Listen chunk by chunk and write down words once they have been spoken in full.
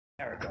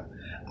America.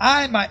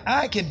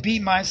 I can be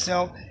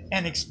myself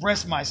and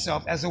express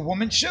myself as a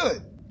woman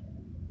should.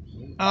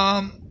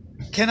 I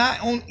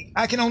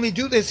can only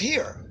do this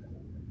here.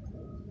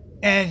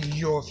 And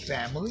your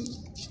family?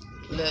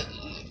 Look,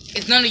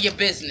 it's none of your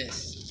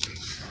business.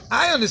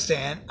 I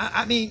understand.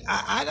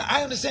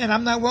 I understand.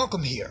 I'm not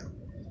welcome here.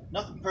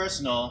 Nothing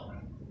personal.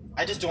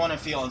 I just don't want to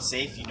feel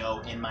unsafe, you know,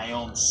 in my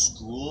own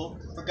school,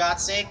 for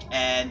God's sake,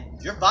 and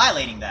you're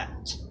violating that.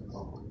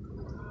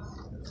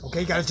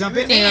 Okay, gotta jump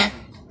in there.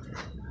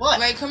 What?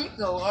 Like, come here,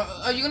 go.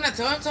 Are you gonna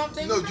tell him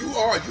something? No, you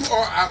are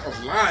out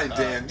of line,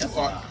 Dan.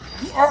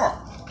 You are.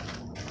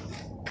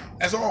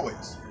 As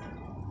always.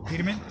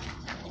 Peterman?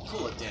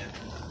 Cool it, Dan.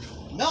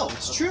 No,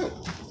 it's true.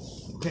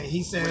 Okay,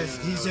 he says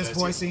he's just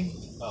voicing.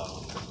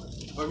 Oh.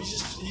 Or he's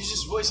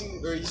just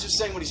voicing, or he's just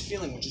saying what he's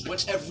feeling, which is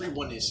what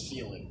everyone is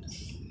feeling.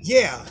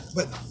 Yeah,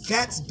 but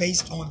that's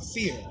based on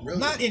fear, Really?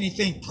 not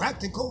anything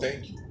practical.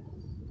 Thank you.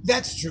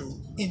 That's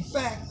true. In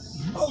fact,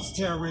 most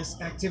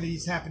terrorist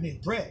activities happen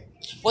in dread.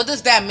 What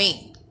does that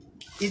mean?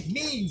 It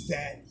means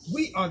that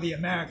we are the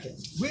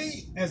Americans.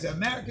 We, as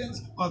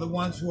Americans, are the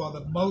ones who are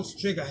the most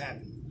trigger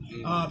happy.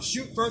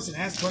 Shoot first and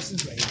ask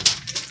questions later.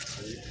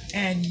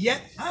 And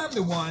yet, I'm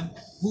the one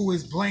who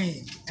is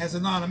blamed as a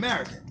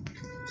non-American.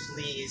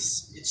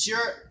 Please, it's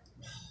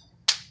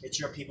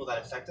your people that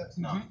affect us.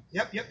 No. Mm-hmm.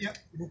 Yep.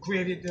 Who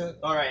created the?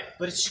 All right,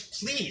 but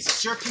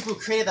it's your people who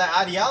created that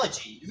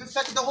ideology. You've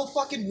infected the whole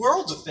fucking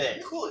world with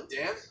it. Cool it,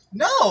 Dan.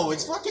 No,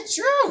 it's fucking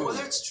true.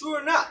 Whether it's true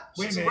or not.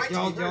 Wait a She's minute, right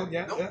to be heard.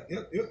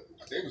 Yep.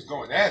 They was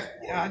going at it.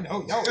 Yeah, I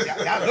know.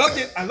 I loved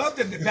it. I loved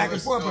it back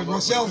and forth, but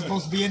Rochelle's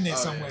supposed to be in there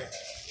somewhere.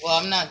 Well,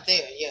 I'm not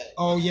there yet.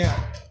 Oh yeah.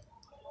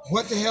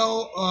 What the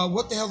hell?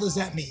 What the hell does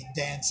that mean?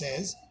 Dan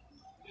says,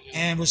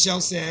 and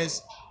Rochelle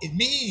says it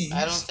means.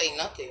 I don't say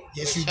nothing.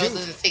 Yes, you Rochelle do.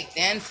 doesn't say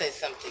Dan says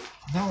something.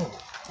 No.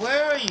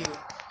 Where are you?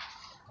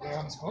 Where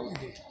I'm supposed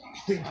to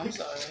be. I'm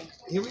sorry.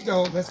 Here we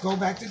go. Let's go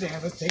back to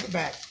Dan. Let's take it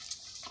back.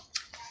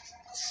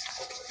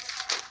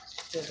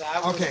 Because I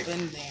would Okay. have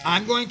been there.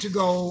 I'm going to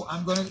go.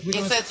 You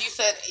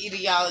said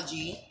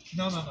ideology.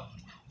 No.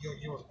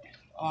 You're.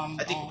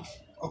 I think.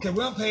 Okay,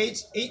 we're on page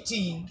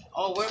 18.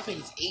 Oh, we're on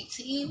page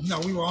 18? No,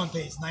 we were on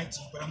page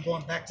 19, but I'm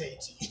going back to 18.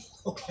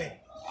 Okay.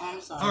 Oh,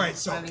 I'm sorry. All right.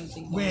 So I didn't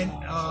think when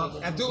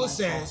so Abdullah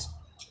says,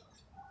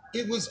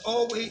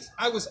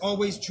 I was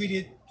always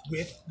treated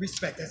with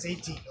respect. That's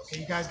 18. Okay,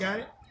 you guys got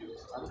it?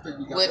 I don't think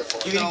we got With, that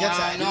far. You didn't get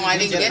that. No, You I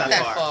didn't didn't get get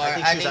that that far. far. I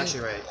think she was didn't-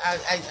 actually right. I I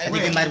think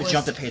think you might have was-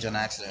 jumped the page on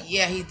accident.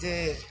 Yeah, he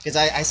did. Because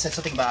I said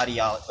something about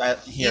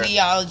ideology here.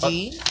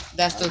 Ideology.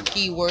 That's the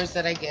key words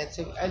that I get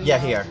to. Yeah,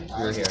 here.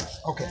 We were here.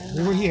 Okay,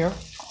 we were here.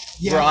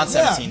 Yeah, We're on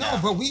 17 no, now.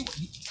 but we.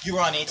 You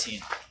were on 18.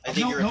 I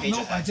think you were page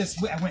No.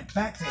 I went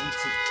back to 18.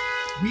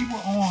 We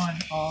were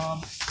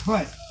on.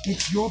 But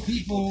it's your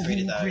people who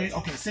created that. create.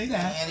 Okay, say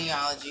that.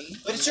 Ideology.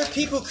 But it's your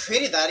people who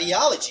created the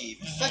ideology.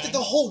 You've infected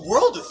the whole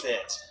world with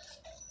it.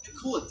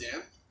 Cool it,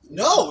 Dan.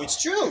 No,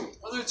 it's true.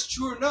 Whether it's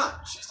true or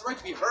not, she has the right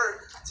to be heard.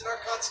 It's in our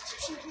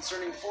Constitution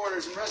concerning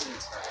foreigners and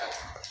residents.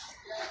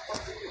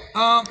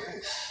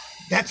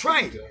 That's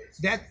right.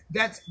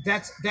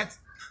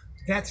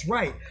 That's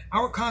right.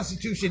 Our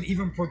Constitution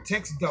even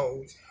protects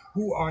those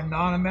who are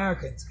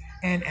non-Americans,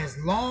 and as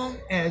long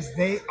as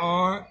they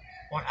are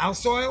on our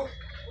soil,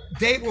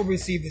 they will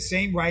receive the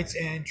same rights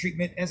and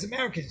treatment as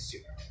Americans do.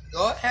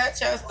 Go ahead,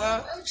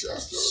 Chester.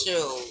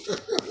 Shoot.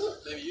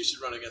 Maybe you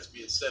should run against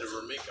me instead of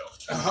Ramiko.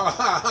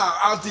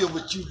 I'll deal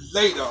with you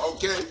later,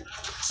 okay?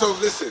 So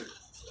listen,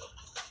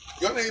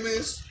 your name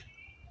is?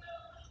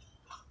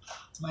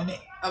 My name,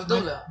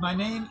 Abdullah. My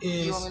name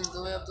is. You want me to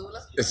do it,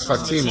 Abdullah? It's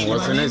Fatima.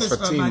 What's her name?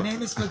 Fatima. My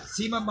name is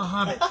Fatima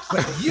Muhammad,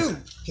 but you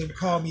can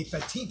call me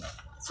Fatima.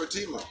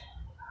 Fatima.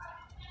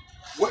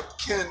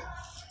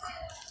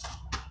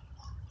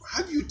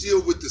 How do you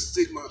deal with the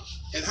stigma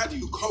and how do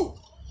you cope?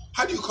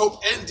 How do you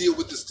cope and deal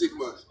with the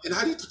stigma and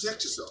how do you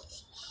protect yourself?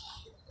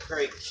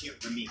 Very cute,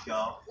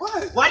 Ramiko.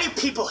 What? Why do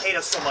people hate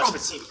us so much,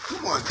 Fatima?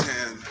 Come on,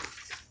 Dan.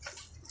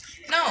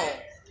 No.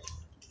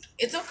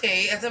 It's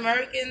okay. As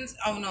Americans.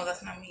 Oh, no,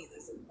 that's not me.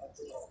 That's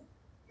Abdullah.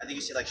 I think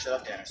you said like shut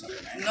up, Dan, or something,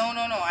 right?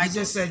 No. I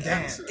just said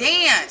Dan.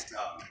 Dan.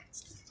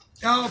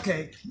 Oh,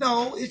 okay.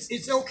 No,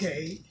 it's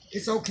okay.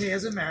 It's okay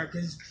as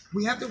Americans.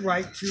 We have the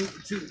right to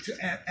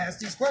ask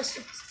these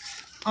questions.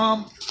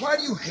 Why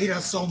do you hate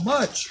us so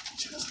much?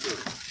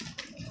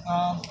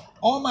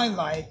 All my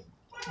life,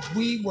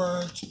 we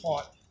were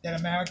taught that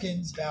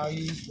Americans'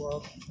 values were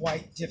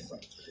quite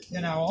different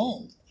than our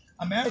own.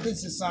 American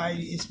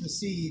society is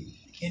perceived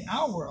in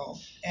our world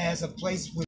as a place with